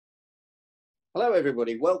Hello,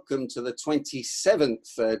 everybody. Welcome to the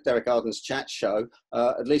 27th Derek Arden's chat show.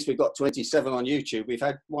 At least we've got 27 on YouTube. We've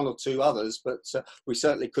had one or two others, but we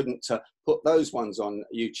certainly couldn't put those ones on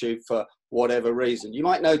YouTube for whatever reason. You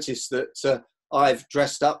might notice that I've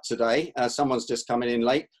dressed up today. Someone's just coming in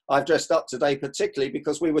late. I've dressed up today particularly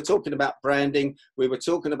because we were talking about branding. We were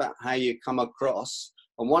talking about how you come across.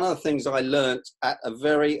 And one of the things I learned at a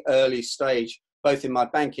very early stage, both in my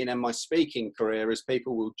banking and my speaking career, is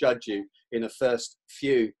people will judge you in the first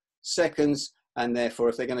few seconds, and therefore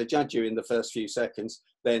if they're going to judge you in the first few seconds,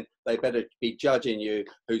 then they better be judging you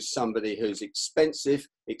who's somebody who's expensive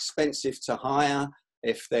to hire.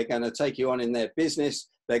 If they're going to take you on in their business,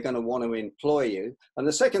 they're going to want to employ you. And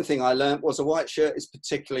the second thing I learned was a white shirt is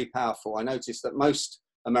particularly powerful. I noticed that most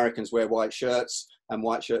Americans wear white shirts, and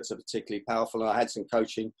white shirts are particularly powerful. And I had some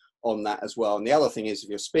coaching on that as well. And the other thing is, if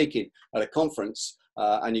you're speaking at a conference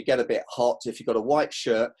and you get a bit hot, if you've got a white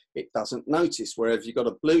shirt, it doesn't notice. Whereas if you've got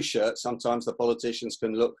a blue shirt, sometimes the politicians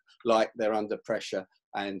can look like they're under pressure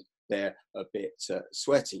and they're a bit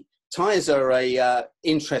sweaty. Ties are a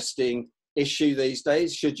interesting issue these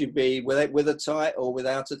days. Should you be with a tie or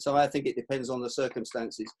without a tie? I think it depends on the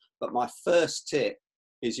circumstances. But my first tip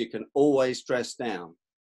is you can always dress down,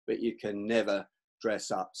 but you can never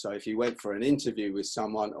dress up. So if you went for an interview with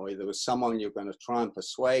someone, or there was someone you're going to try and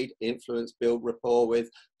persuade, influence, build rapport with,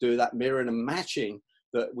 do that mirroring and matching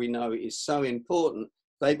that we know is so important.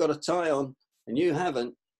 They've got a tie on and you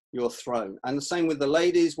haven't, you're thrown. And the same with the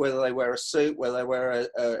ladies, whether they wear a suit, whether they wear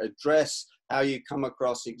a dress, how you come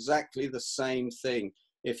across, exactly the same thing.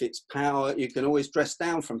 If it's power, you can always dress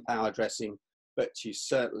down from power dressing, but you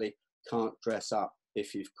certainly can't dress up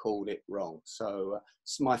if you've called it wrong. So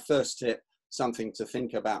it's my first tip, something to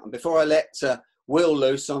think about. And before I let Will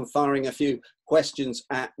loose on firing a few questions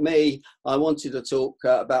at me, I wanted to talk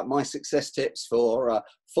about my success tips for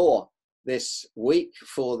this week,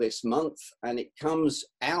 for this month. And it comes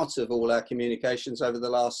out of all our communications over the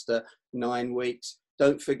last 9 weeks.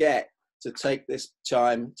 Don't forget to take this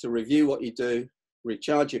time to review what you do,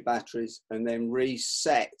 recharge your batteries, and then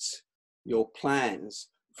reset your plans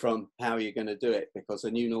from how you're going to do it, because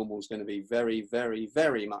the new normal is going to be very, very,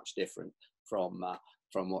 very much different from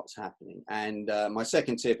what's happening. And my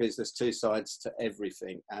second tip is there's two sides to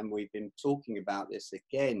everything. And we've been talking about this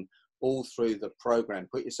again all through the program.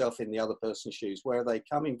 Put yourself in the other person's shoes. Where are they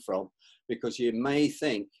coming from? Because you may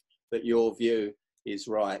think that your view is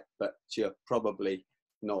right, but you're probably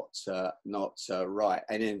not right.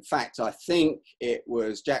 And in fact, I think it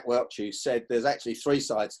was Jack Welch who said there's actually three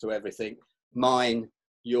sides to everything: mine,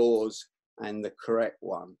 yours, and the correct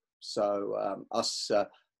one. So us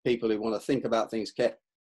people who want to think about things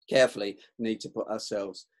carefully need to put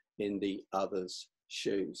ourselves in the other's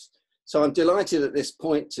shoes. So I'm delighted at this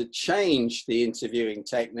point to change the interviewing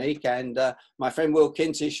technique, and my friend Will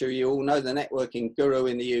Kintish, who you all know, the networking guru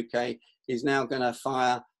in the UK, is now going to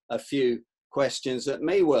fire a few questions at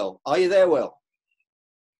me. Will, are you there, Will?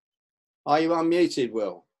 Are you unmuted,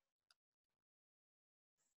 Will?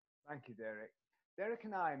 Thank you, Derek. Derek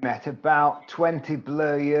and I met about 20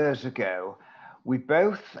 blur years ago. We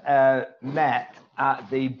both met at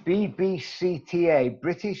the BBCTA,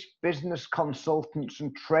 British Business Consultants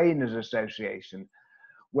and Trainers Association,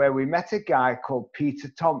 where we met a guy called Peter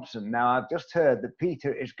Thompson. Now, I've just heard that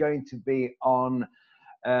Peter is going to be on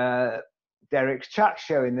Derek's chat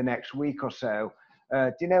show in the next week or so.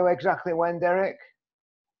 Do you know exactly when, Derek?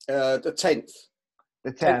 The 10th.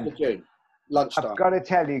 The 10th of June. Lunchtime. I've got to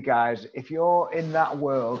tell you guys, if you're in that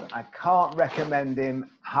world, I can't recommend him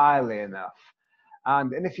highly enough.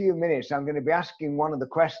 And in a few minutes, I'm going to be asking one of the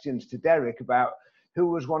questions to Derek about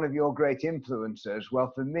who was one of your great influencers.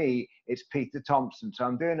 Well, for me, it's Peter Thompson. So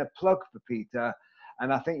I'm doing a plug for Peter.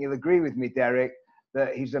 And I think you'll agree with me, Derek,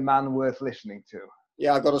 that he's a man worth listening to.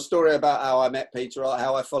 Yeah, I've got a story about how I met Peter,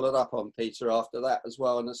 how I followed up on Peter after that as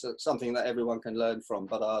well. And it's something that everyone can learn from.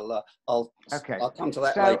 But I'll come to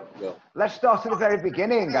that later. Will. Let's start at the very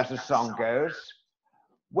beginning, as the song goes.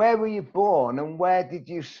 Where were you born and where did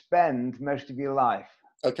you spend most of your life?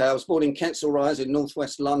 Okay, I was born in Kensal Rise in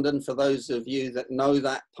northwest London. For those of you that know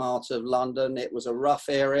that part of London, it was a rough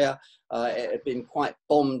area. It had been quite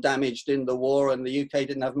bomb damaged in the war, and the UK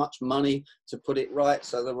didn't have much money to put it right.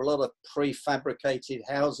 So there were a lot of prefabricated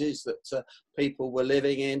houses that people were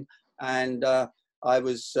living in. And I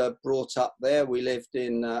was brought up there. We lived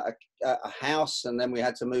in a house, and then we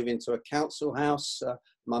had to move into a council house.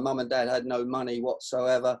 My mum and dad had no money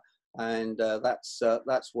whatsoever, and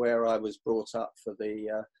that's where I was brought up for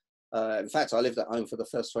the. In fact, I lived at home for the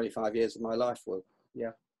first 25 years of my life. Will,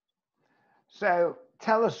 yeah. So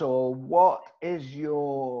tell us all, what is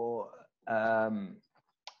your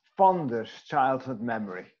fondest childhood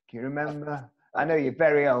memory? Can you remember? I know you're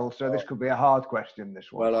very old, so this could be a hard question,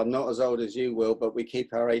 this one. Well, I'm not as old as you, Will, but we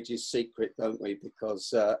keep our ages secret, don't we?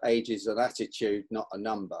 Because age is an attitude, not a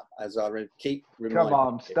number, as I keep reminding Come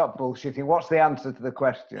on, you. stop bullshitting. What's the answer to the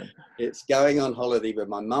question? It's going on holiday with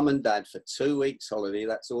my mum and dad for 2 weeks holiday.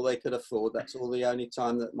 That's all they could afford. That's all the only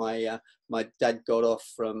time that my dad got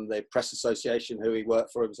off from the press association who he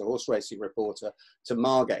worked for. He was a horse racing reporter, to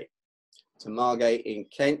Margate. To Margate in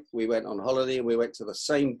Kent. We went on holiday and we went to the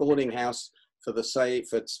same boarding house for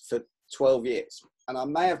 12 years. And I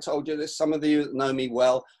may have told you this, some of you that know me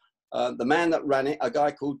well, the man that ran it, a guy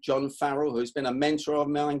called John Farrell, who's been a mentor of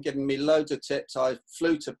mine, giving me loads of tips. I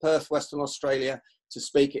flew to Perth, Western Australia to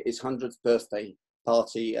speak at his 100th birthday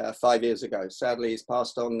party 5 years ago. Sadly, he's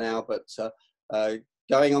passed on now, but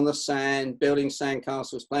going on the sand, building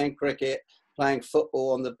sandcastles, playing cricket, playing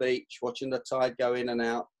football on the beach, watching the tide go in and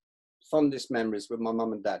out. Fondest memories with my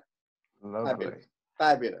mum and dad. Lovely.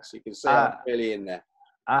 Fabulous. You can see I'm really in there.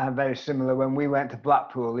 I have very similar. When we went to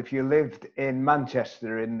Blackpool, if you lived in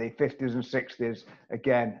Manchester in the 50s and 60s,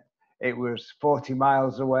 again, it was 40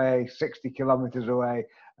 miles away, 60 kilometers away,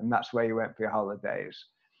 and that's where you went for your holidays.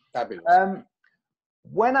 Fabulous.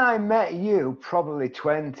 When I met you, probably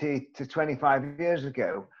 20 to 25 years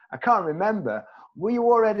ago, I can't remember,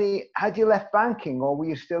 had you left banking or were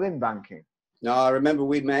you still in banking? No, I remember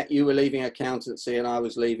we met, you were leaving accountancy and I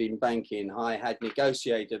was leaving banking. I had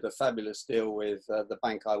negotiated a fabulous deal with the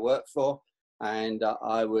bank I worked for, and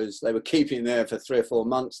they were keeping there for 3 or 4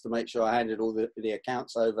 months to make sure I handed all the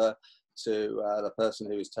accounts over to the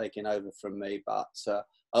person who was taking over from me. But I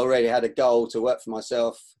already had a goal to work for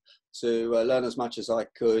myself, to learn as much as I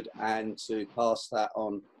could and to pass that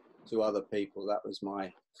on to other people. That was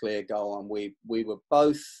my clear goal, and we were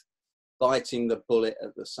both biting the bullet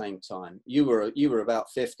at the same time. You were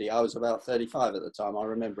about 50. I was about 35 at the time. I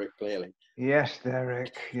remember it clearly. Yes,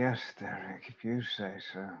 Derek. Yes, Derek, if you say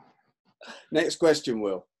so. Next question,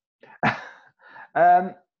 Will.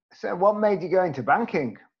 So what made you go into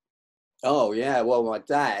banking? Oh, yeah. Well, my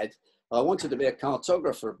dad, I wanted to be a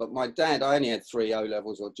cartographer, but my dad, I only had 3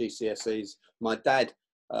 O-levels or GCSEs. My dad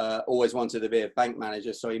always wanted to be a bank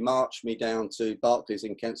manager, so he marched me down to Barclays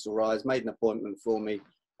in Kensal Rise, made an appointment for me,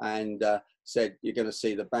 and said, you're going to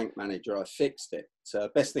see the bank manager. I fixed it.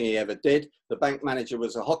 Best thing he ever did. The bank manager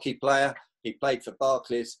was a hockey player. He played for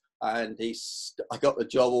Barclays, and I got the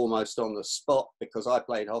job almost on the spot because I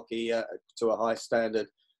played hockey to a high standard.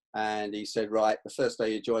 And he said, right, the first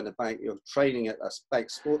day you join the bank, you're training at a bank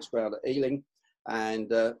sports ground at Ealing. And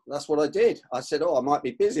that's what I did. I said, oh, I might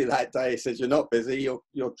be busy that day. He says, you're not busy,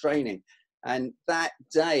 you're training. And that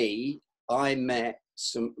day I met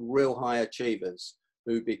some real high achievers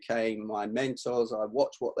who became my mentors. I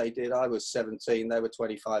watched what they did. I was 17, they were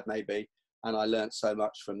 25 maybe, and I learned so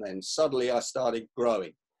much from them. Suddenly I started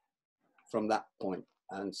growing from that point.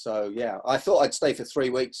 And so, yeah, I thought I'd stay for 3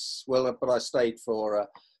 weeks, Will, but I stayed for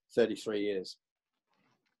 33 years.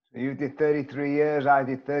 You did 33 years, I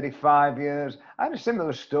did 35 years. I had a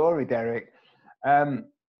similar story, Derek.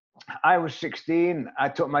 I was 16, I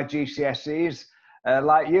took my GCSEs.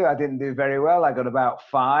 Like you, I didn't do very well. I got about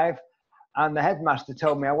 5. And the headmaster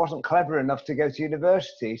told me I wasn't clever enough to go to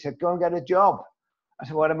university. He said, go and get a job. I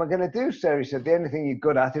said, what am I going to do, sir? He said, the only thing you're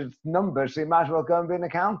good at is numbers, so you might as well go and be an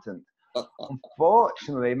accountant.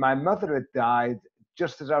 Unfortunately, my mother had died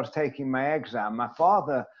just as I was taking my exam. My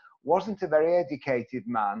father wasn't a very educated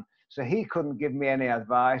man, so he couldn't give me any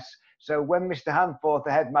advice. So when Mr. Hanforth,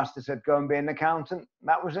 the headmaster, said, go and be an accountant,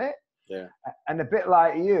 that was it. Yeah. And a bit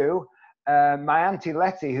like you, my Auntie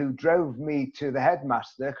Letty, who drove me to the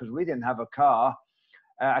headmaster, because we didn't have a car,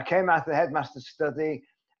 I came out of the headmaster's study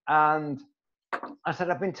and I said,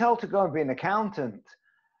 I've been told to go and be an accountant.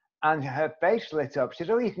 And her face lit up. She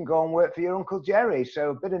said, oh, you can go and work for your Uncle Jerry.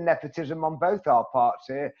 So a bit of nepotism on both our parts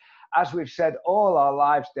here. As we've said all our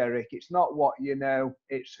lives, Derek, it's not what you know,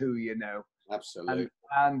 it's who you know. Absolutely.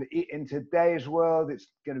 And in today's world, it's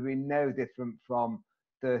going to be no different from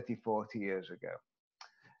 30, 40 years ago.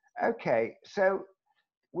 Okay, so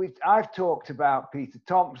I've talked about Peter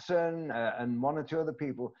Thompson and 1 or 2 other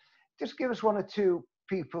people. Just give us 1 or 2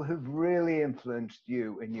 people who've really influenced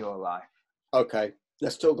you in your life. Okay,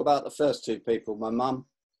 let's talk about the first 2 people, my mum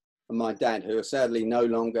and my dad, who are sadly no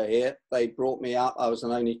longer here. They brought me up. I was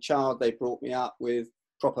an only child. They brought me up with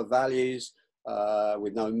proper values,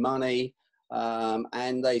 with no money.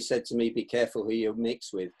 And they said to me, be careful who you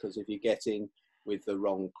mix with, because if you get in with the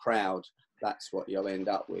wrong crowd, that's what you'll end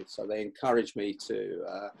up with. So they encouraged me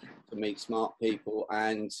to meet smart people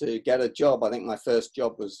and to get a job. I think my first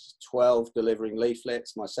job was 12 delivering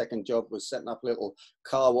leaflets. My second job was setting up a little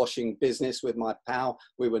car washing business with my pal.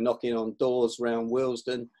 We were knocking on doors around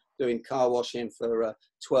Willesden, doing car washing for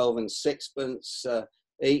 12 and sixpence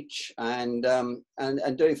each, and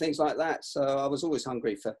doing things like that. So I was always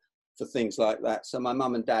hungry for things like that. So my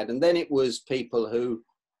mum and dad, and then it was people who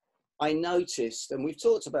I noticed, and we've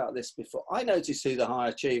talked about this before, I noticed who the high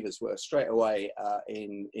achievers were straight away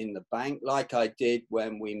in the bank, like I did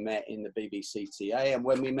when we met in the BBCTA and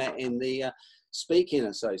when we met in the Speaking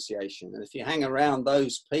Association. And if you hang around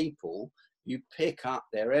those people, you pick up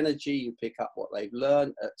their energy, you pick up what they've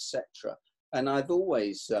learned, etc. And I've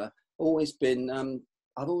always been,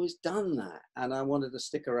 I've always done that, and I wanted to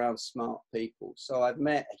stick around smart people. So I've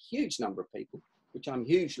met a huge number of people, which I'm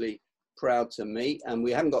hugely proud to meet, and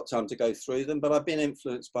we haven't got time to go through them, but I've been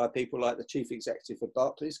influenced by people like the chief executive of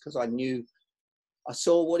Barclays, because I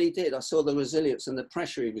saw what he did. I saw the resilience and the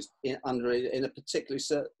pressure he was under in a particular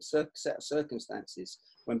set of circumstances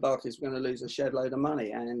when Barclays were going to lose a shed load of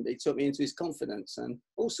money, and he took me into his confidence and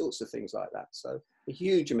all sorts of things like that. So a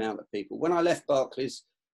huge amount of people. When I left Barclays,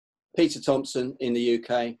 Peter Thompson in the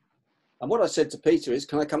UK, and what I said to Peter is,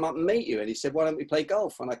 can I come up and meet you? And he said, why don't we play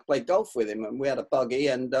golf? And I played golf with him, and we had a buggy,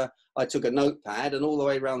 and I took a notepad, and all the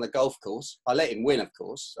way around the golf course, I let him win, of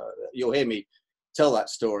course. So you'll hear me tell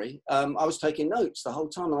that story. I was taking notes the whole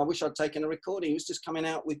time, and I wish I'd taken a recording. He was just coming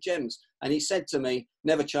out with gems. And he said to me,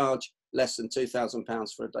 never charge less than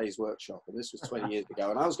 £2,000 for a day's workshop. And this was 20 years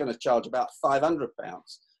ago. And I was going to charge about £500.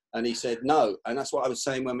 And he said, no. And that's what I was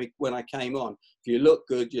saying when I came on. If you look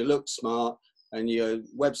good, you look smart, and your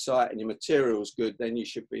website and your material is good, then you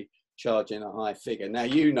should be charging a high figure. Now,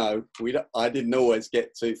 you know, I didn't always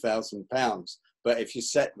get £2,000, but if you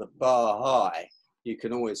set the bar high, you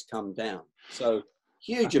can always come down. So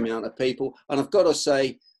huge amount of people. And I've got to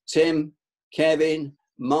say, Tim, Kevin,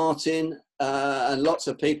 Martin, and lots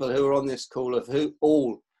of people who are on this call who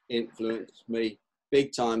all influenced me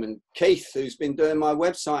big time. And Keith, who's been doing my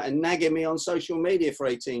website and nagging me on social media for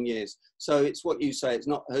 18 years. So it's what you say, it's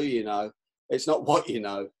not who you know. It's not what you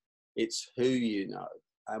know, it's who you know.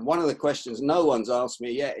 And one of the questions no one's asked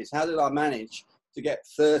me yet is, how did I manage to get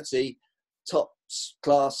 30 top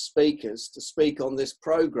class speakers to speak on this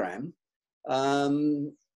program as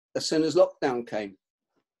soon as lockdown came?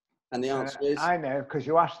 And the answer is, I know, because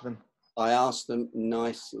you asked them. I asked them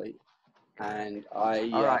nicely. And I...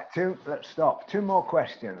 All right, let's stop. 2 more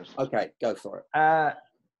questions. Okay, go for it.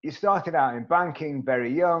 You started out in banking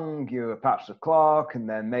very young, you were perhaps a clerk, and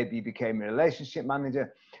then maybe you became a relationship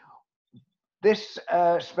manager. This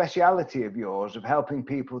speciality of yours of helping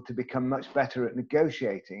people to become much better at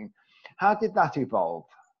negotiating, how did that evolve?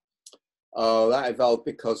 Oh, that evolved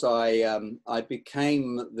because I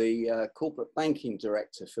became the corporate banking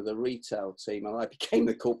director for the retail team, and I became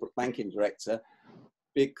the corporate banking director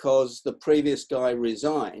because the previous guy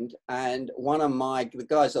resigned, and one of the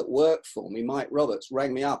guys that worked for me, Mike Roberts,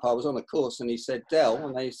 rang me up. I was on a course, and he said, Del,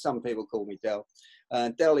 and some people call me Del.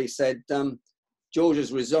 Del, he said, George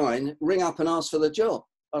has resigned, ring up and ask for the job.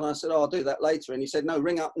 And I said, oh, I'll do that later. And he said, no,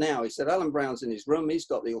 ring up now. He said, Alan Brown's in his room. He's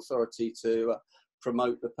got the authority to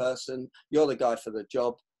promote the person. You're the guy for the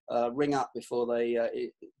job. Ring up before they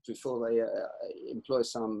employ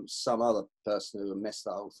some other person who messed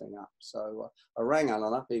the whole thing up. So I rang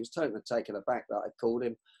Alan up. He was totally taken aback that I called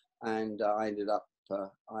him, and I ended up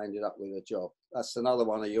with a job. That's another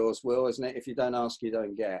one of yours, Will, isn't it? If you don't ask, you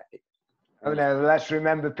don't get. Oh no, let's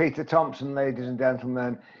remember Peter Thompson, ladies and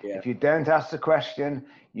gentlemen. Yeah. If you don't ask the question,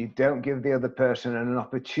 you don't give the other person an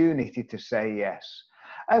opportunity to say yes.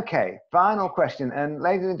 Okay, final question. And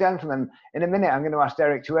ladies and gentlemen, in a minute, I'm going to ask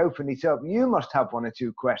Derek to open it up. You must have 1 or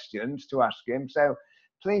 2 questions to ask him. So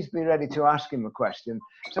please be ready to ask him a question.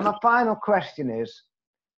 So my final question is,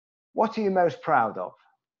 what are you most proud of?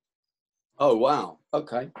 Oh, wow.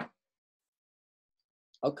 Okay.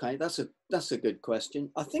 Okay, that's a good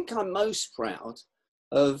question. I think I'm most proud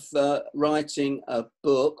of writing a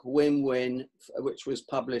book, Win-Win, which was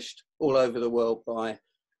published all over the world by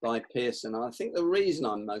Pearson. I think the reason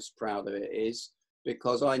I'm most proud of it is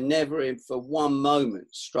because I never, for one moment,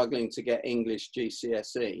 struggling to get English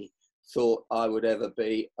GCSE, thought I would ever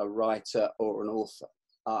be a writer or an author.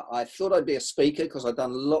 I thought I'd be a speaker because I'd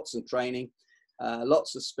done lots of training,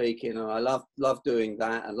 lots of speaking, and I love doing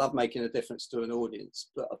that and love making a difference to an audience.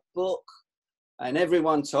 But a book, and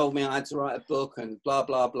everyone told me I had to write a book and blah,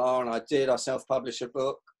 blah, blah, and I did. I self-published a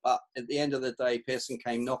book. But at the end of the day, Pearson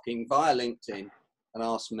came knocking via LinkedIn and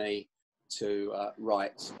asked me to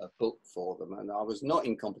write a book for them. And I was not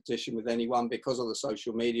in competition with anyone because of the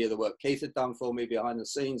social media, the work Keith had done for me behind the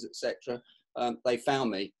scenes, etc. They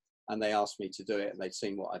found me and they asked me to do it, and they'd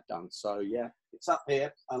seen what I'd done. So yeah, it's up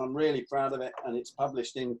here and I'm really proud of it, and it's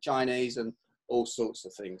published in Chinese and all sorts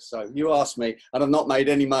of things. So you asked me, and I've not made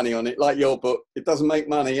any money on it. Like your book, it doesn't make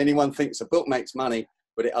money. Anyone thinks a book makes money,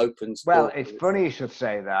 but it opens Well, doors. it's funny you should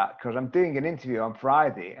say that, because I'm doing an interview on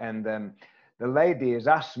Friday, and the lady has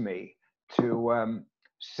asked me to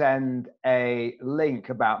send a link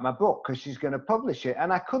about my book because she's going to publish it,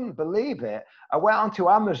 and I couldn't believe it. I went onto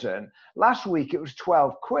Amazon. Last week it was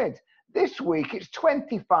 12 quid. This week it's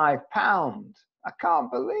 25 pounds. I can't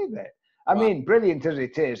believe it. I mean, brilliant as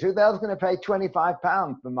it is, who the hell's going to pay 25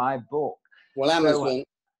 pounds for my book? Well, Amazon,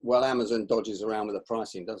 Amazon dodges around with the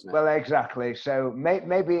pricing, doesn't it? Well, exactly. So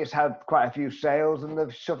maybe it's had quite a few sales and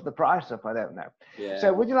they've shoved the price up. I don't know. Yeah.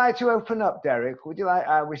 So would you like to open up, Derek? Would you like,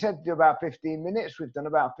 we said to do about 15 minutes. We've done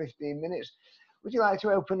about 15 minutes. Would you like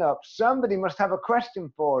to open up? Somebody must have a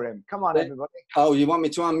question for him. Come on, everybody. Oh, you want me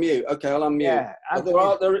to unmute? Okay, I'll unmute. Yeah,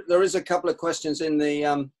 there is a couple of questions in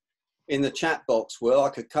the chat box, Will. I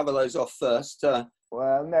could cover those off first.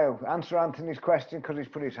 Well, no. Answer Anthony's question because he's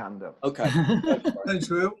put his hand up. Okay. Thanks,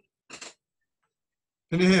 Will.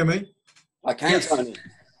 Can you hear me? I can, Tony.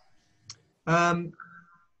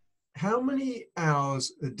 How many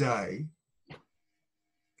hours a day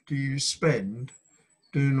do you spend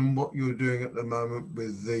doing what you're doing at the moment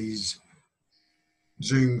with these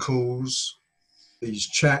Zoom calls, these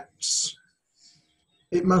chats?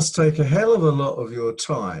 It must take a hell of a lot of your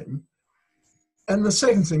time. And the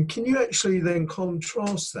second thing, can you actually then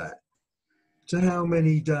contrast that to how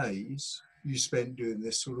many days you spent doing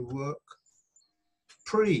this sort of work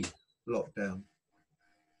pre-lockdown?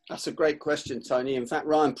 That's a great question, Tony. In fact,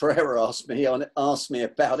 Ryan Pereira asked me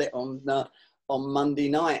about it on Monday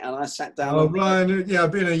night, and I sat down. Oh, Ryan, yeah,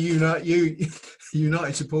 I've been a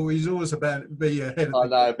United supporter. He's always about to be ahead of. I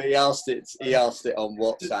know, but he asked it on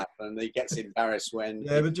WhatsApp, and he gets embarrassed when.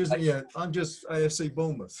 Yeah, but I'm just AFC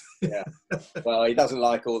Bournemouth. Yeah, well, he doesn't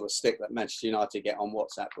like all the stick that Manchester United get on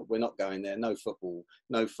WhatsApp, but we're not going there. No football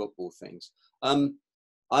things.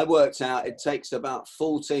 I worked out it takes about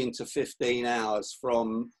 14 to 15 hours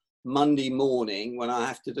from Monday morning when I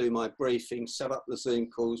have to do my briefing, set up the Zoom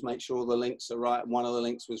calls, make sure all the links are right. One of the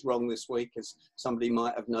links was wrong this week, as somebody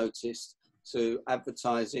might have noticed, to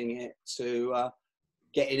advertising it, to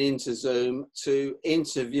getting into Zoom, to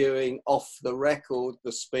interviewing off the record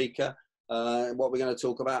the speaker, what we're going to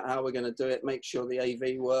talk about, how we're going to do it, make sure the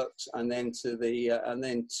AV works, and then to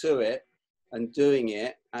it and doing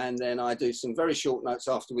it. And then I do some very short notes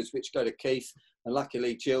afterwards, which go to Keith. And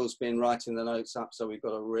luckily, Jill's been writing the notes up, so we've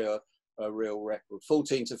got a real record.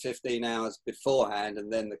 14 to 15 hours beforehand,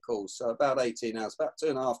 and then the call. So about 18 hours, about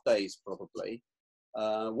 2.5 days probably.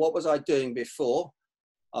 What was I doing before?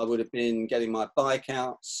 I would have been getting my bike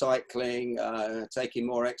out, cycling, taking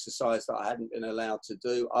more exercise that I hadn't been allowed to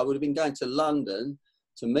do. I would have been going to London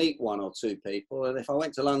to meet 1 or 2 people. And if I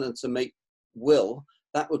went to London to meet Will,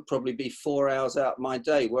 that would probably be 4 hours out of my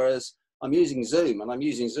day. Whereas I'm using Zoom, and I'm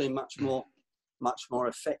using Zoom much more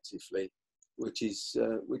effectively, which is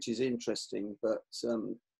interesting. But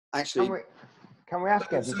actually, can we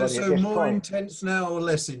ask everybody? So more intense now or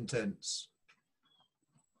less intense?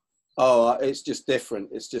 Oh, it's just different.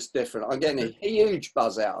 It's just different. I'm getting a huge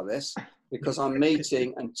buzz out of this because I'm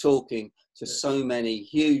meeting and talking to so many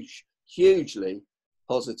hugely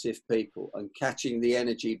positive people and catching the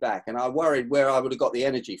energy back. And I worried where I would have got the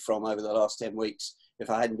energy from over the last 10 weeks if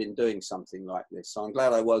I hadn't been doing something like this. So I'm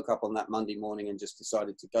glad I woke up on that Monday morning and just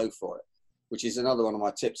decided to go for it, which is another one of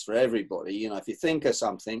my tips for everybody. You know, if you think of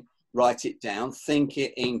something, write it down, think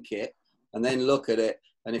it, ink it, and then look at it.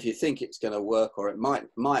 And if you think it's going to work or it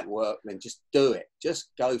might work, then just do it. Just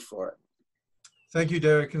go for it. Thank you,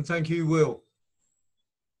 Derek, and thank you, Will.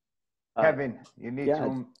 Kevin, you need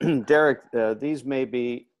to... Derek, these may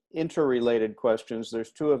be interrelated questions.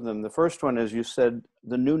 There's 2 of them. The first one is, you said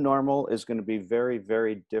the new normal is going to be very,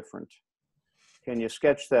 very different. Can you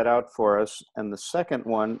sketch that out for us? And the second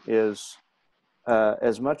one is,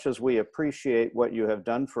 as much as we appreciate what you have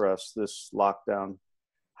done for us this lockdown,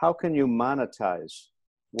 how can you monetize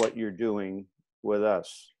what you're doing with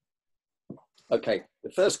us? Okay,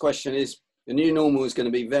 the first question is, the new normal is going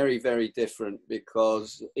to be very, very different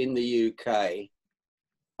because in the UK,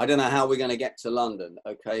 I don't know how we're going to get to London,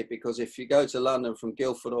 okay? Because if you go to London from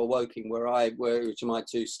Guildford or Woking, which are my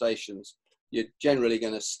 2 stations, you're generally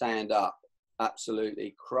going to stand up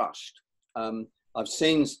absolutely crushed. I've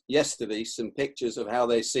seen yesterday some pictures of how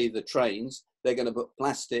they see the trains. They're going to put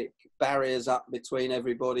plastic barriers up between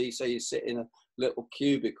everybody, so you sit in a little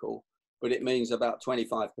cubicle. but it means about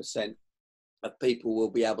 25% of people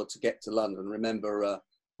will be able to get to London. Remember,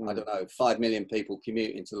 I don't know, 5 million people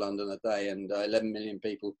commute into London a day, and 11 million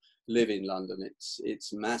people live in London.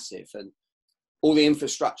 It's massive. And all the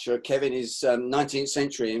infrastructure, Kevin, is 19th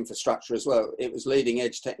century infrastructure as well. It was leading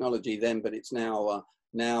edge technology then, but it's now,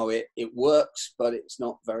 it works, but it's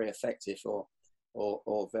not very effective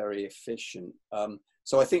or very efficient.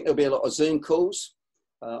 So I think there'll be a lot of Zoom calls.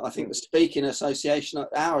 I think the speaking association,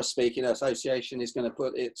 our speaking association, is going to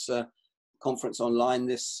put its conference online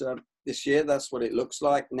this year. That's what it looks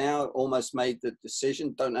like now. Almost made the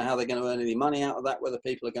decision. Don't know how they're going to earn any money out of that, whether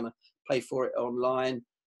people are going to pay for it online.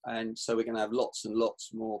 And so we're going to have lots and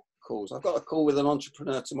lots more calls. I've got a call with an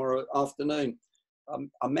entrepreneur tomorrow afternoon.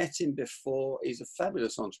 I met him before. He's a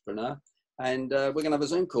fabulous entrepreneur. And we're going to have a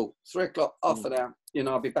Zoom call, 3 o'clock, half an hour. You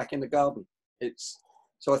know, I'll be back in the garden.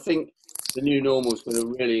 So I think the new normal is going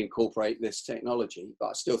to really incorporate this technology, but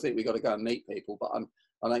I still think we've got to go and meet people. But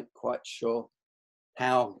I ain't quite sure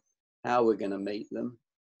how we're going to meet them.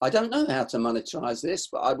 I don't know how to monetize this,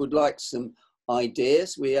 but I would like some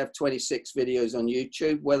ideas. We have 26 videos on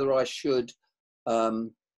YouTube. Whether I should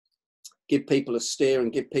give people a steer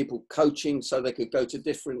and give people coaching so they could go to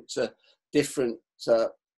different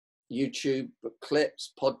YouTube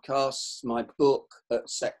clips, podcasts, my book,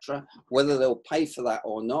 etc. Whether they'll pay for that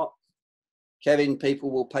or not. Kevin, people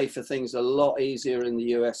will pay for things a lot easier in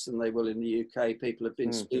the US than they will in the UK. People have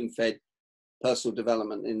been spoon-fed personal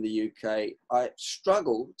development in the UK. I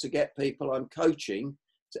struggle to get people I'm coaching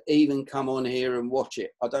to even come on here and watch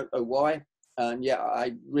it. I don't know why. And yeah,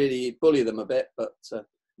 I really bully them a bit, but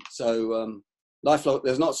lifelong,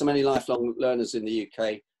 there's not so many lifelong learners in the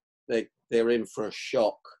UK. They're in for a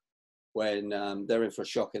shock when they're in for a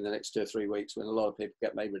shock in the next 2 or 3 weeks when a lot of people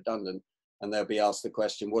get made redundant, and they'll be asked the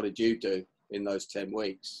question, what did you do in those 10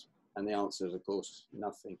 weeks? And the answer is, of course,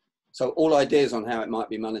 nothing. So all ideas on how it might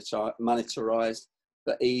be monetized,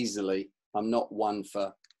 but easily. I'm not one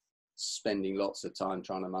for spending lots of time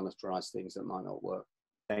trying to monetize things that might not work.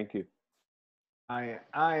 Thank you. I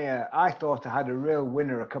thought I had a real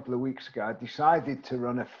winner a couple of weeks ago. I decided to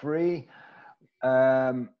run a free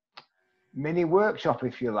mini workshop,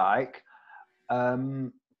 if you like,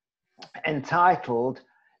 entitled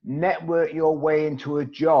Network Your Way into a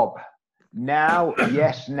Job. Now,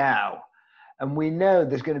 yes, now. And we know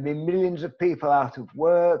there's going to be millions of people out of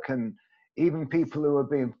work, and even people who are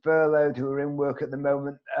being furloughed, who are in work at the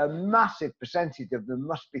moment. A massive percentage of them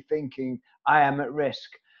must be thinking, I am at risk.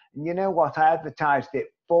 And you know what? I advertised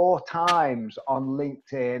it 4 times on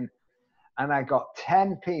LinkedIn, and I got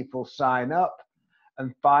 10 people sign up,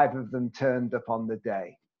 and 5 of them turned up on the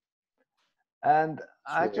day. And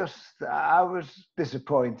I was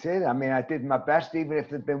disappointed. I mean, I did my best. Even if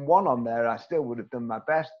there'd been 1 on there, I still would have done my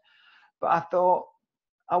best. But I thought,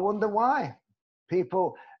 I wonder why.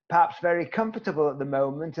 People perhaps very comfortable at the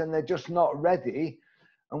moment, and they're just not ready.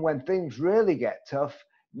 And when things really get tough,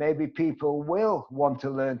 maybe people will want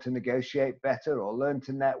to learn to negotiate better, or learn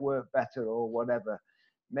to network better, or whatever.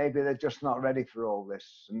 Maybe they're just not ready for all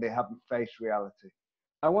this, and they haven't faced reality.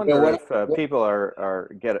 I wonder if people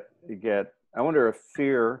I wonder if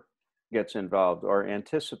fear gets involved, or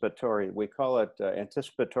anticipatory. We call it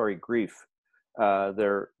anticipatory grief.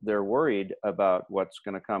 They're worried about what's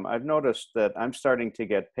going to come. I've noticed that I'm starting to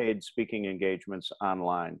get paid speaking engagements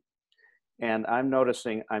online, and I'm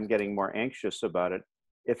noticing I'm getting more anxious about it.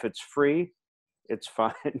 If it's free, it's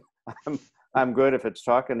fine. I'm good. If it's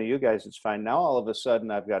talking to you guys, it's fine. Now all of a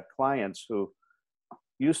sudden I've got clients who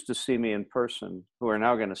used to see me in person who are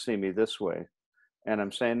now going to see me this way, and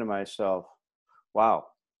I'm saying to myself, wow,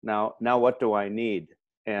 now what do I need?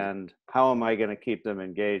 And how am I going to keep them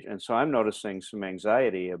engaged? And so I'm noticing some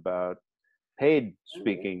anxiety about paid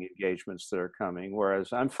speaking engagements that are coming,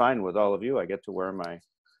 whereas I'm fine with all of you. I get to wear my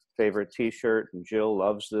favorite t-shirt, and Jill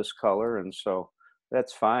loves this color, and so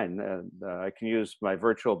that's fine. And I can use my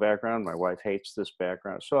virtual background. My wife hates this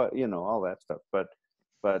background, so you know, all that stuff. But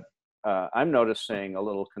I'm noticing a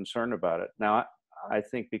little concern about it. Now, I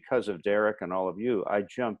think because of Derek and all of you, I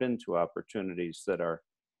jump into opportunities that are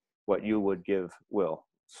what you would give Will.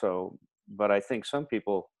 So, but I think some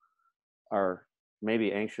people are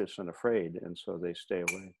maybe anxious and afraid, and so they stay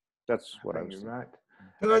away. That's what I was saying. Right.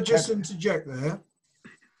 Can I just interject there?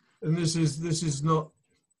 And this is not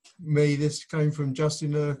me. This came from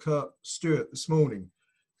Justin Urquhart Stewart this morning.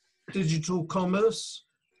 Digital commerce.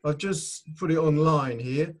 I've just put it online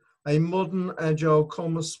here. A modern agile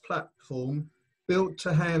commerce platform built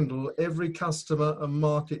to handle every customer and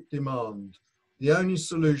market demand. The only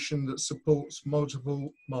solution that supports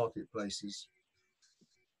multiple marketplaces.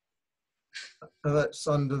 And that's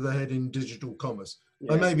under the heading digital commerce.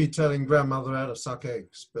 I may be telling grandmother how to suck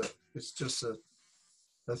eggs, but it's just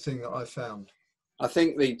a thing that I found. I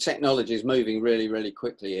think the technology is moving really, really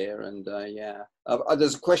quickly here. And yeah,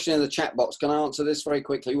 there's a question in the chat box. Can I answer this very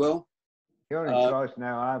quickly, Will? You're in charge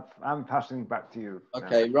now. I'm passing back to you.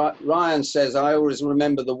 Okay, Ryan says, I always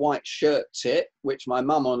remember the white shirt tip, which my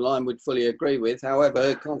mum online would fully agree with.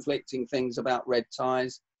 However, conflicting things about red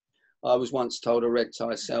ties. I was once told a red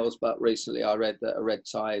tie sells, but recently I read that a red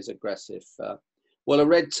tie is aggressive. Well, a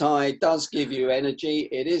red tie does give you energy.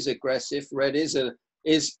 It is aggressive. Red is a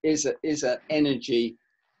energy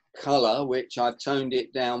color, which I've toned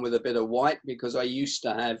it down with a bit of white because I used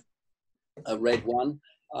to have a red one.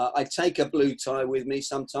 I take a blue tie with me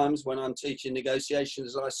sometimes when I'm teaching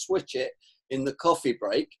negotiations. I switch it in the coffee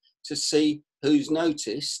break to see who's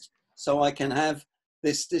noticed so I can have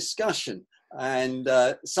this discussion. And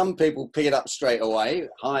some people pick it up straight away,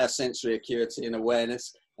 higher sensory acuity and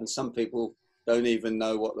awareness, and some people don't even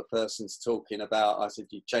know what the person's talking about. I said,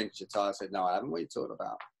 you changed your tie? I said, no, I haven't. What are you talking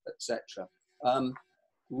about? Etc.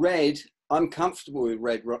 Red, I'm comfortable with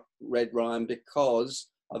red, Ryan, because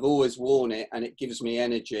I've always worn it and it gives me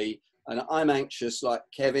energy. And I'm anxious, like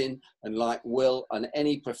Kevin and like Will and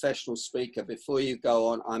any professional speaker, before you go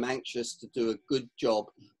on, I'm anxious to do a good job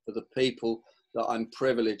for the people that I'm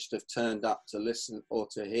privileged to have turned up to listen or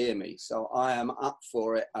to hear me. So I am up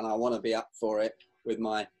for it, and I want to be up for it with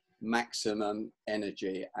my maximum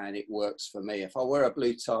energy, and it works for me. If I wear a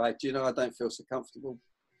blue tie, do you know, I don't feel so comfortable.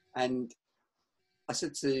 And I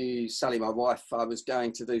said to Sally, my wife, I was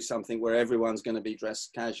going to do something where everyone's going to be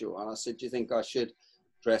dressed casual. And I said, do you think I should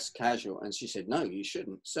dress casual? And she said, no, you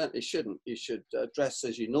shouldn't. Certainly shouldn't. You should dress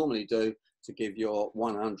as you normally do to give your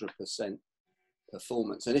 100%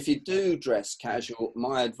 performance. And if you do dress casual,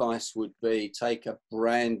 my advice would be take a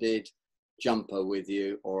branded jumper with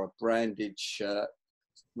you or a branded shirt,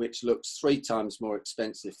 which looks 3 times more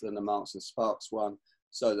expensive than the Marks and Sparks one,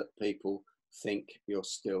 so that people think you're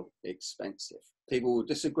still expensive. People will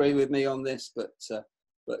disagree with me on this, but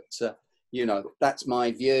you know, that's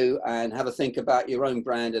my view, and have a think about your own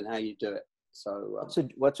brand and how you do it. So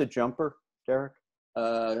what's a jumper, Derek?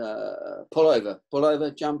 Pullover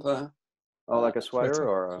jumper. Oh, like a sweater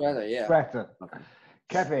or a sweater? Yeah. Sweater. Okay.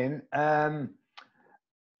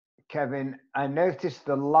 Kevin, I noticed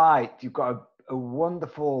the light. You've got a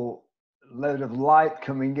wonderful load of light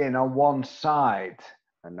coming in on one side.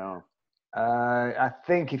 I know. I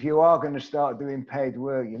think if you are going to start doing paid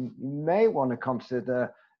work, you may want to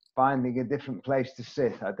consider finding a different place to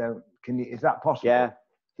sit. Is that possible?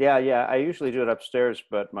 Yeah. I usually do it upstairs,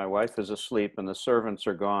 but my wife is asleep and the servants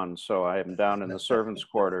are gone. So I am down in the servants'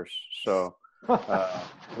 quarters. So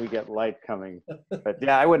we get light coming. But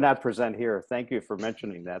yeah, I would not present here. Thank you for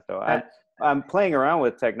mentioning that, though. I'm playing around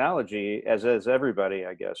with technology, as is everybody,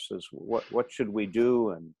 I guess, is what should we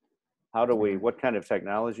do, and how do we, what kind of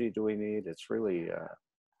technology do we need? It's really,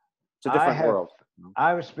 it's a different world.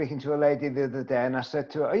 I was speaking to a lady the other day and I said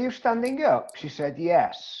to her, are you standing up? She said,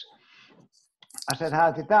 yes. I said,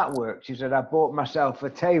 how did that work? She said, I bought myself a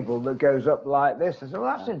table that goes up like this. I said,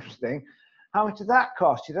 well, that's interesting. How much did that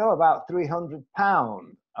cost? She said, oh, about £300.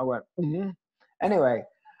 I went, Anyway,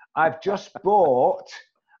 I've just bought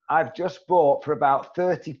for about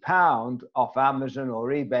 £30 off Amazon or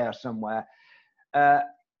eBay or somewhere,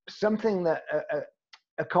 something that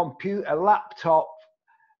a laptop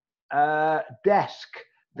desk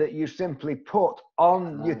that you simply put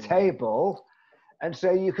on your table, and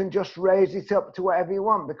so you can just raise it up to whatever you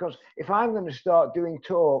want. Because if I'm going to start doing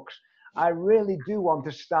talks, I really do want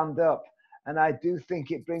to stand up, and I do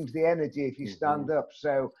think it brings the energy if you stand up.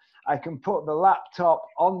 So I can put the laptop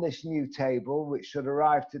on this new table, which should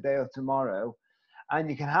arrive today or tomorrow, and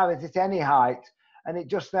you can have it at any height, and it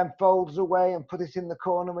just then folds away and put it in the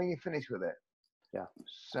corner when you finish with it. Yeah.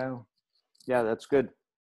 So. Yeah, that's good.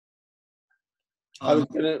 I was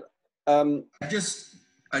gonna. I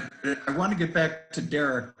want to get back to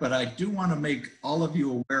Derek, but I do want to make all of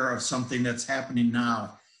you aware of something that's happening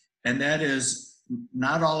now, and that is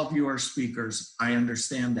not all of you are speakers. I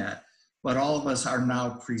understand that, but all of us are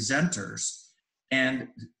now presenters and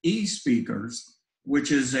e-speakers,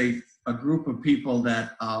 which is a group of people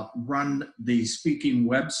that run the speaking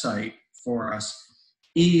website for us.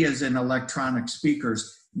 E as in electronic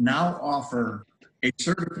speakers, now offer a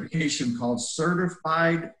certification called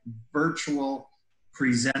Certified Virtual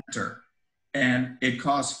Presenter, and it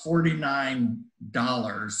costs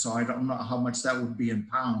 $49, so I don't know how much that would be in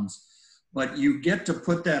pounds, but you get to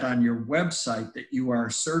put that on your website that you are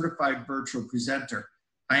a certified virtual presenter.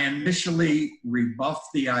 I initially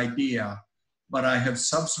rebuffed the idea, but I have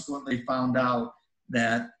subsequently found out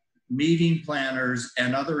that meeting planners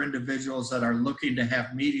and other individuals that are looking to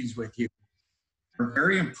have meetings with you are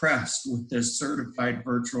very impressed with this certified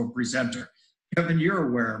virtual presenter. Kevin, you're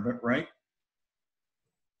aware of it, right?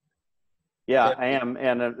 Yeah, I am.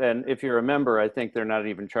 And if you remember, I think they're not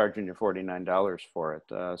even charging you $49 for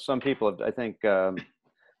it. Some people have, I think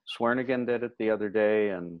Swearnigan did it the other day,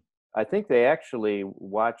 and I think they actually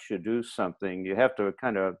watch you do something. You have to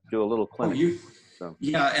kind of do a little clinic.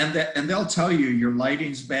 Yeah, and they'll tell you your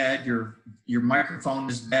lighting's bad, your microphone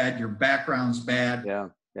is bad, your background's bad. Yeah.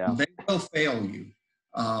 They will fail you,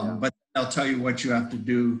 but they'll tell you what you have to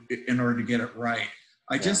do in order to get it right.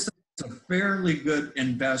 I just think it's a fairly good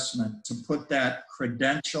investment to put that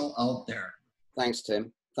credential out there. Thanks,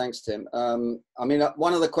 Tim. Thanks, Tim. I mean,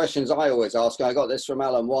 one of the questions I always ask, I got this from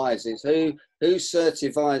Alan Wise, is who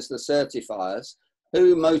certifies the certifiers?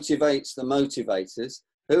 Who motivates the motivators?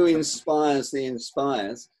 Who inspires the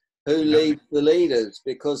inspires? Who leads the leaders?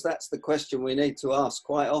 Because that's the question we need to ask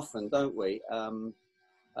quite often, don't we?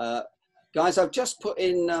 Guys, I've just put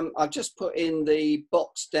in the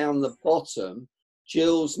box down the bottom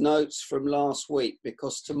Jill's notes from last week,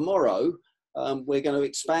 because tomorrow we're going to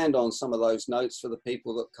expand on some of those notes for the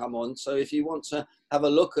people that come on. So if you want to have a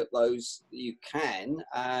look at those, you can,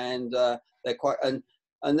 and they're quite,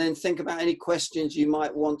 and then think about any questions you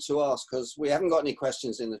might want to ask, because we haven't got any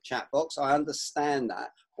questions in the chat box. I understand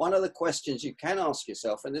that. One of the questions you can ask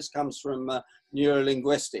yourself, and this comes from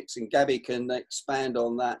neurolinguistics, and Gabby can expand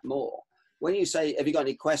on that more. When you say, have you got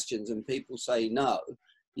any questions, and people say no,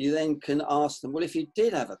 you then can ask them, well, if you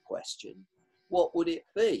did have a question, what would it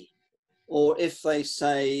be? Or if they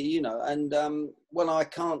say, you know, and well, I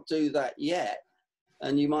can't do that yet.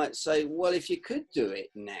 And you might say, well, if you could do it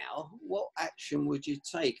now, what action would you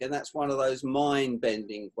take? And that's one of those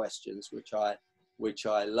mind-bending questions, which I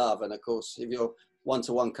love. And of course, if you're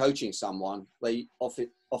one-to-one coaching someone, they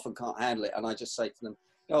often can't handle it. And I just say to them,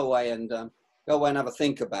 go away and have a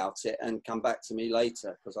think about it and come back to me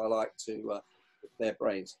later, because I like to their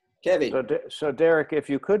brains. Kevin. So Derek, if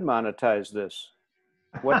you could monetize this,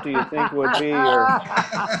 what do you think would be your?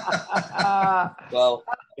 Well,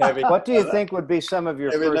 Kevin, what do you think would be some of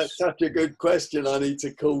your Kevin, first? that's such a good question. I need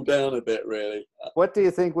to cool down a bit, really. What do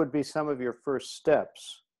you think would be some of your first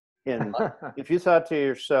steps in? If you thought to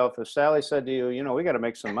yourself, if Sally said to you, you know, we got to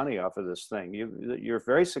make some money off of this thing. You're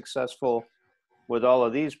very successful with all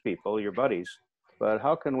of these people, your buddies, but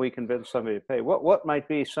how can we convince somebody to pay? What might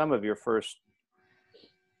be some of your first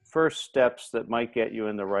steps that might get you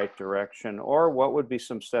in the right direction, or what would be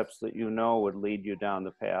some steps that you know would lead you down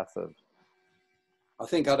the path of? I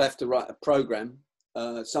think I'd have to write a program.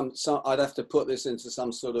 I'd have to put this into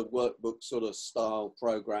some sort of workbook sort of style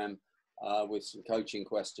program with some coaching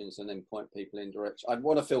questions, and then point people in direction. I'd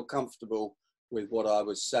want to feel comfortable with what I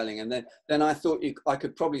was selling, and then I thought I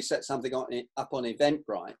could probably set something up on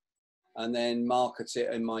Eventbrite, and then market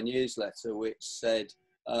it in my newsletter, which said,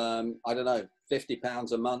 I don't know,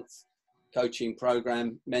 £50 a month, coaching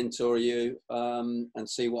program, mentor you, and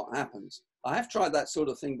see what happens. I have tried that sort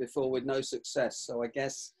of thing before with no success. So I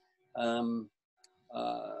guess,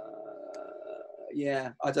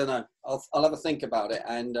 yeah, I don't know. I'll have a think about it,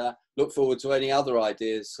 and look forward to any other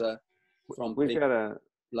ideas from We people.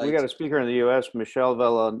 We got a speaker in the U.S., Michelle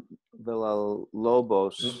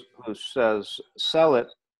Villalobos, who says, sell it,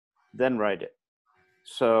 then write it.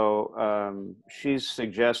 So she's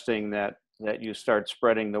suggesting that you start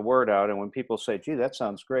spreading the word out. And when people say, gee, that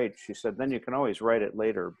sounds great, she said, then you can always write it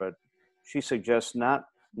later. But she suggests not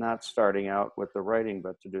starting out with the writing,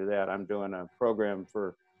 but to do that. I'm doing a program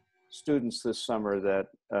for students this summer that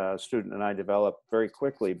a student and I developed very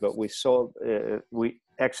quickly, but we sold it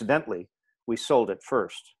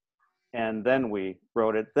first, and then we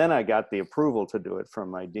wrote it. Then I got the approval to do it from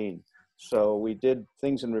my dean. So we did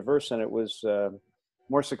things in reverse, and it was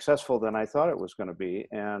more successful than I thought it was going to be.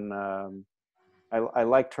 And I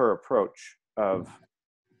liked her approach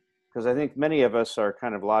because I think many of us are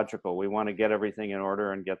kind of logical. We want to get everything in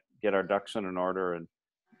order and get our ducks in an order,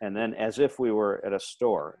 and then as if we were at a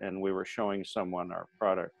store and we were showing someone our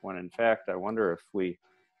product, when in fact, I wonder if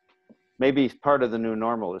maybe part of the new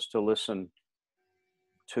normal is to listen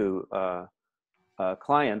to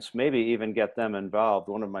clients, maybe even get them involved.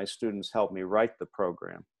 One of my students helped me write the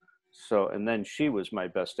program. So, and then she was my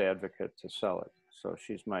best advocate to sell it. So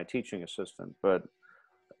she's my teaching assistant, but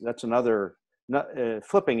that's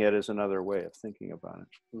flipping it is another way of thinking about it.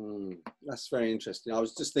 That's very interesting. I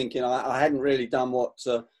was just thinking, I hadn't really done what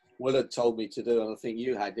Will had told me to do, and I think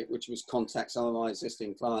you had it, which was contact some of my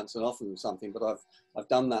existing clients and offer them something. But I've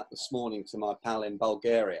done that this morning to my pal in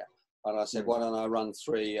Bulgaria, and I said, why don't I run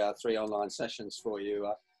three online sessions for you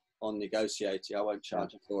on negotiating. I won't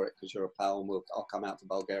charge you for it because you're a pal, and I'll come out to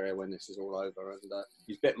Bulgaria when this is all over. And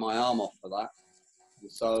he's bit my arm off for that.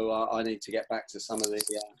 And so I need to get back to some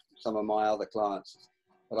of my other clients.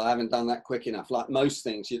 But I haven't done that quick enough. Like most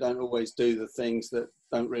things, you don't always do the things that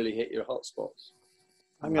don't really hit your hotspots.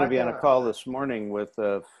 I'm going to be on a call this morning with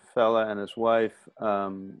a fella and his wife,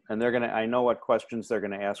 and I know what questions they're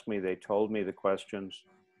going to ask me. They told me the questions,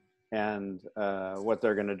 and what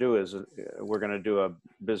they're going to do is we're going to do a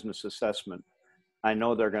business assessment. I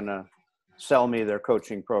know they're going to sell me their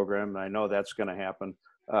coaching program. I know that's going to happen,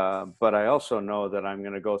 but I also know that I'm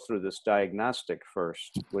going to go through this diagnostic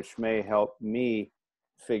first, which may help me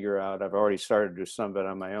figure out, I've already started to do some of it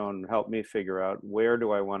on my own, help me figure out where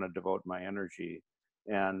do I want to devote my energy.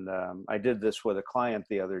 And I did this with a client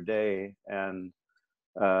the other day, and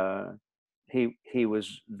he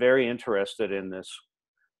was very interested in this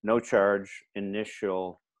no charge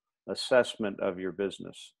initial assessment of your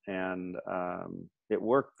business, and it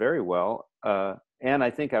worked very well. And I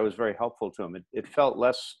think I was very helpful to him. It felt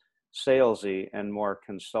less salesy and more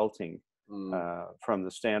consulting from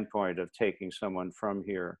the standpoint of taking someone from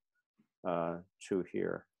here to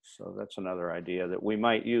here. So that's another idea that we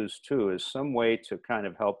might use too, is some way to kind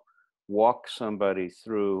of help walk somebody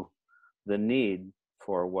through the need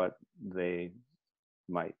for what they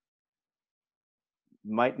might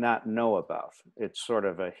not know about. It's sort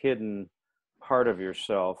of a hidden part of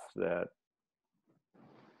yourself that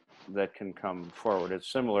can come forward.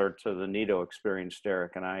 It's similar to the NITO experience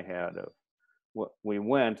Derek and I had of what we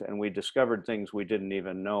went and we discovered things we didn't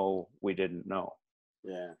even know we didn't know.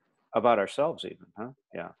 Yeah. About ourselves even, huh?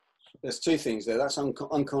 Yeah. There's two things there. That's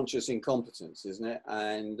unconscious incompetence, isn't it?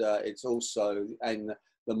 And it's also in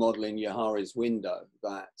the model in Johari's window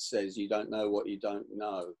that says you don't know what you don't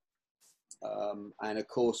know. And of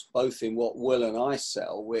course, both in what Will and I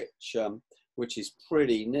sell, which is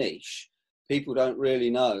pretty niche, people don't really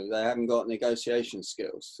know. They haven't got negotiation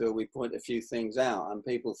skills. So we point a few things out and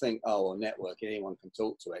people think, oh, well, network, anyone can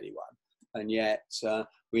talk to anyone. And yet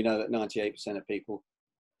we know that 98% of people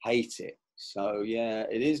hate it. So yeah,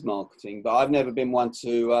 it is marketing, but I've never been one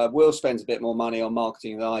to, Will spends a bit more money on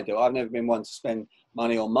marketing than I do. I've never been one to spend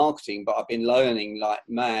money on marketing, but I've been learning like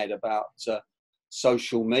mad about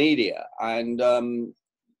social media. And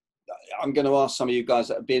I'm going to ask some of you guys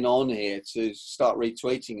that have been on here to start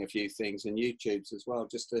retweeting a few things and YouTubes as well,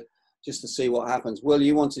 just to see what happens. Will,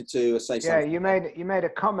 you wanted to say something? Yeah, you made a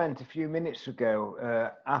comment a few minutes ago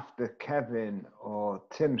after Kevin or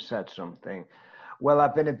Tim said something. Well,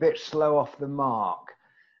 I've been a bit slow off the mark.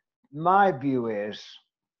 My view is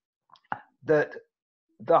that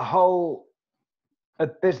the whole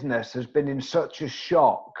of business has been in such a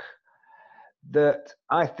shock that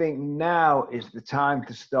I think now is the time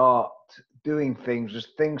to start doing things. As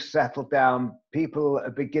things settle down, people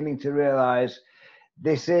are beginning to realize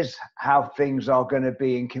this is how things are going to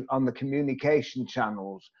be on the communication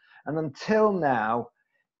channels. And until now,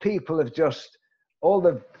 people have just, all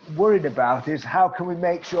they're worried about is how can we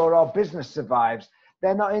make sure our business survives.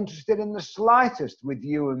 They're not interested in the slightest with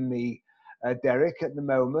you and me, Derek, at the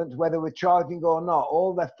moment, whether we're charging or not.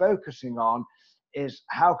 All they're focusing on is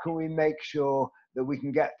how can we make sure that we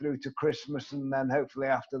can get through to Christmas, and then hopefully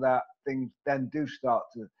after that things then do start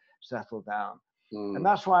to settle down. And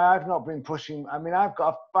that's why I've not been pushing. I mean, I've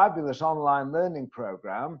got a fabulous online learning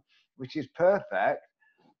program, which is perfect,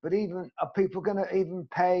 but are people going to even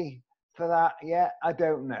pay for that yet? I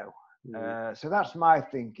don't know. So that's my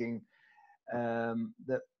thinking,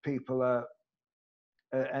 that people are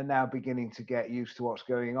now beginning to get used to what's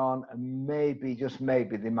going on, and maybe, just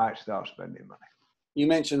maybe, they might start spending money. You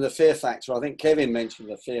mentioned the fear factor. I think Kevin mentioned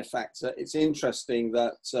the fear factor. It's interesting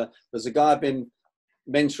that there's a guy I've been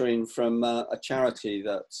mentoring from a charity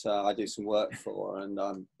that I do some work for, and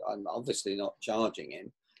I'm obviously not charging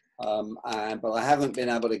him. But I haven't been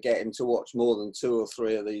able to get him to watch more than 2 or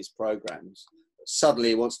 3 of these programs. Suddenly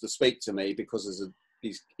he wants to speak to me because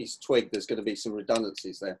he's twigged there's going to be some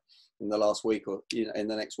redundancies there in the last week, or in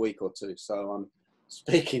the next week or 2. So I'm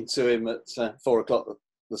speaking to him at 4 o'clock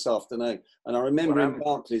this afternoon. And I remember in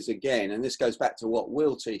Barclays again, and this goes back to what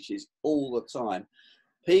Will teaches all the time.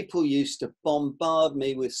 People used to bombard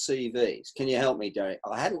me with CVs. Can you help me, Derek?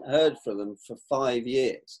 I hadn't heard from them for 5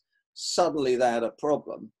 years. Suddenly they had a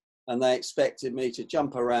problem and they expected me to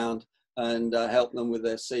jump around and help them with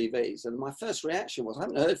their CVs. And my first reaction was, I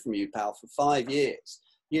haven't heard from you, pal, for 5 years.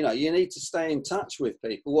 You need to stay in touch with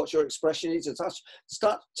people. What's your expression? You need to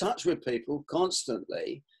start touch with people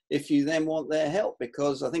constantly if you then want their help,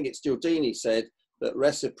 because I think it's Giordini said that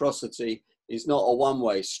reciprocity is not a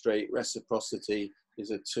one-way street. Reciprocity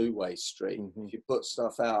is a two-way street. Mm-hmm. If you put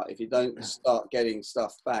stuff out, if you don't start getting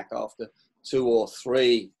stuff back after 2 or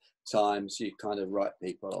 3 times, you kind of write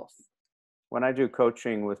people off. When I do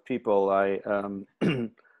coaching with people, I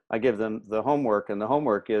I give them the homework, and the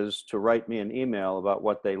homework is to write me an email about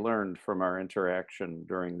what they learned from our interaction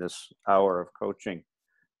during this hour of coaching.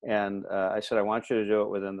 And I said, I want you to do it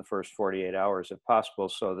within the first 48 hours, if possible,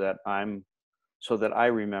 so that I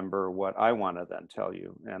remember what I want to then tell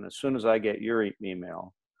you. And as soon as I get your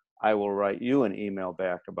email, I will write you an email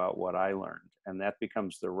back about what I learned. And that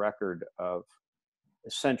becomes the record of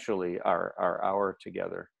essentially our hour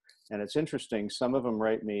together. And it's interesting, some of them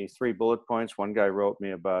write me 3 bullet points. One guy wrote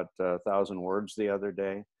me about 1,000 words the other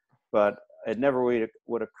day, but it never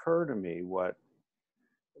would occur to me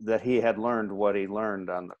that he had learned what he learned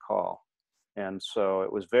on the call. And so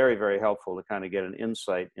it was very, very helpful to kind of get an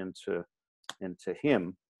insight into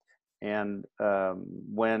him. And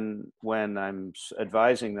when I'm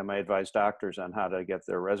advising them, I advise doctors on how to get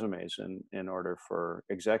their resumes in order for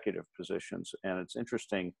executive positions. And it's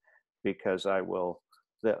interesting because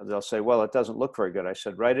they'll say, well, it doesn't look very good. I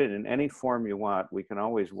said, write it in any form you want. We can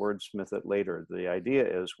always wordsmith it later. The idea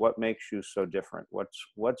is, what makes you so different?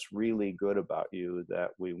 What's really good about you that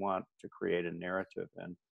we want to create a narrative?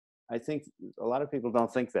 And I think a lot of people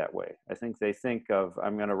don't think that way. I think they think of,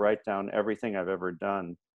 I'm going to write down everything I've ever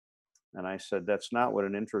done. And I said, that's not what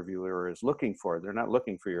an interviewer is looking for. They're not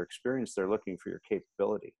looking for your experience. They're looking for your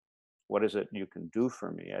capability. What is it you can do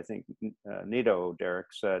for me? I think Derek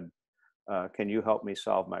said, can you help me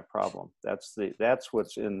solve my problem? That's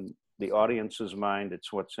what's in the audience's mind.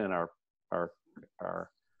 It's what's in our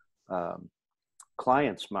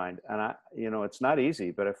client's mind. And it's not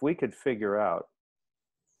easy, but if we could figure out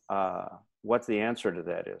what the answer to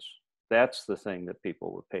that is, that's the thing that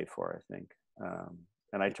people would pay for, I think.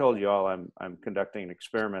 And I told you all, I'm conducting an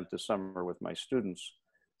experiment this summer with my students.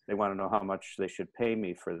 They want to know how much they should pay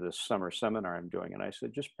me for this summer seminar I'm doing. And I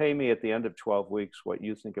said, just pay me at the end of 12 weeks what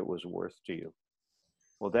you think it was worth to you.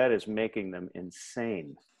 Well, that is making them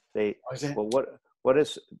insane.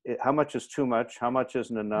 How much is too much? How much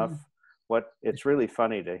isn't enough? It's really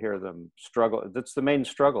funny to hear them struggle. That's the main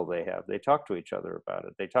struggle they have. They talk to each other about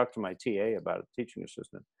it. They talk to my TA about it, teaching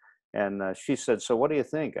assistant. And she said, so what do you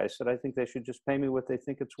think? I said, I think they should just pay me what they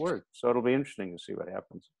think it's worth. So it'll be interesting to see what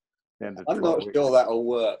happens. I'm not sure that'll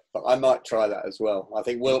work, but I might try that as well. I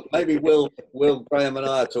think Will, Graham and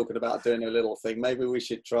I are talking about doing a little thing. Maybe we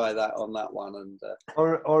should try that on that one. And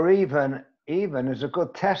or even as a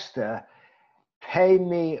good tester, pay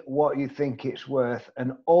me what you think it's worth,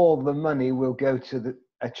 and all the money will go to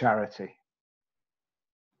a charity.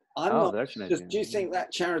 Do you think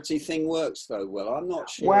that charity thing works though, Will? I'm not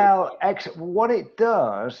sure. Well, what it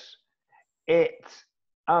does,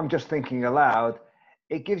 I'm just thinking aloud,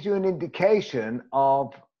 it gives you an indication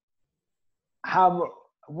of how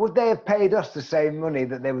would they have paid us the same money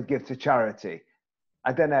that they would give to charity.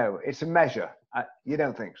 I don't know. It's a measure. You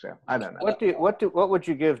don't think so? I don't know. What would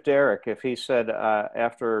you give Derek if he said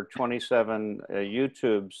after 27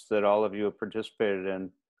 YouTubes that all of you have participated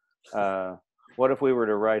in, what if we were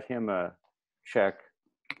to write him a check?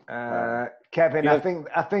 Kevin, I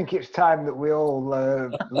think it's time that we all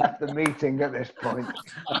left the meeting at this point.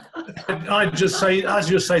 I'd just say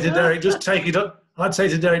to Derek, just take it up. I'd say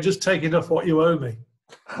to Derek, just take it off what you owe me.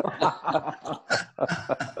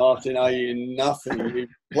 Martin, owe you nothing. You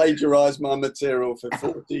plagiarised my material for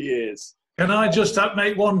 40 years. Can I just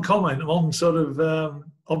make one comment, one sort of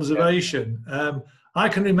observation? Yeah. I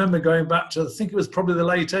can remember going back to, I think it was probably the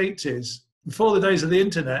late 80s, before the days of the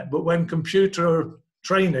internet, but when computer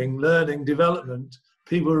training, learning, development,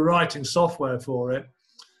 people were writing software for it.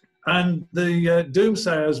 And the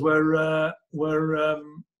doomsayers were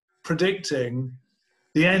predicting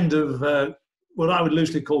the end of what I would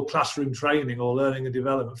loosely call classroom training or learning and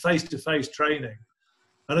development, face-to-face training.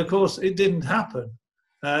 And of course, it didn't happen.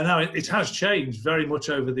 Now, it has changed very much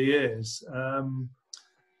over the years.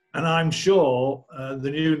 And I'm sure the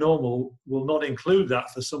new normal will not include that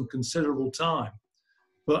for some considerable time.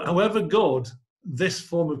 But however good this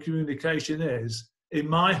form of communication is, in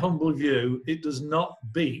my humble view, it does not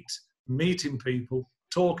beat meeting people,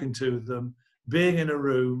 talking to them, being in a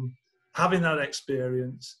room, having that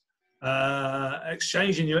experience,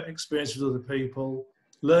 exchanging your experience with other people,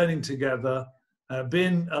 learning together,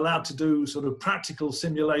 being allowed to do sort of practical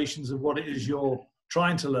simulations of what it is you're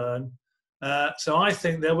trying to learn. So I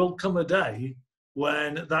think there will come a day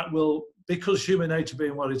when that will, because human nature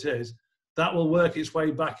being what it is, that will work its way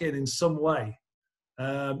back in some way.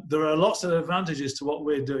 There are lots of advantages to what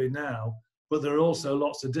we're doing now, but there are also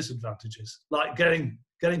lots of disadvantages, like getting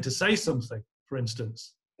to say something, for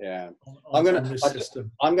instance. Yeah. on this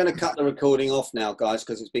system. I'm gonna cut the recording off now, guys,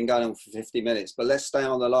 because it's been going on for 50 minutes. But let's stay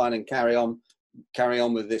on the line and carry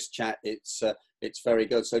on with this chat. It's very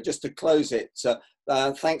good. So just to close it,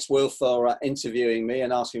 thanks, Will, for interviewing me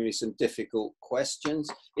and asking me some difficult questions.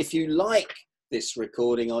 If you like this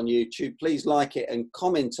recording on YouTube, please like it and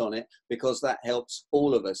comment on it, because that helps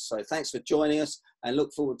all of us. So thanks for joining us, and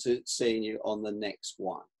look forward to seeing you on the next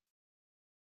one.